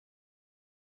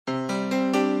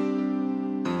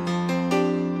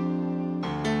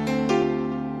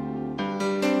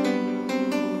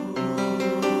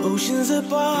drifting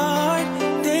apart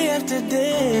day after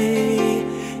day,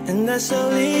 and I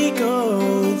slowly go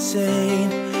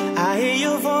insane. I hear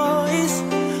your voice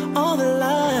on the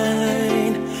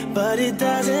line, but it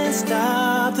doesn't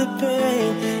stop the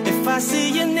pain. If I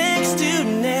see you next to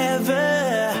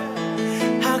never,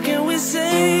 how can we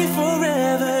say forever?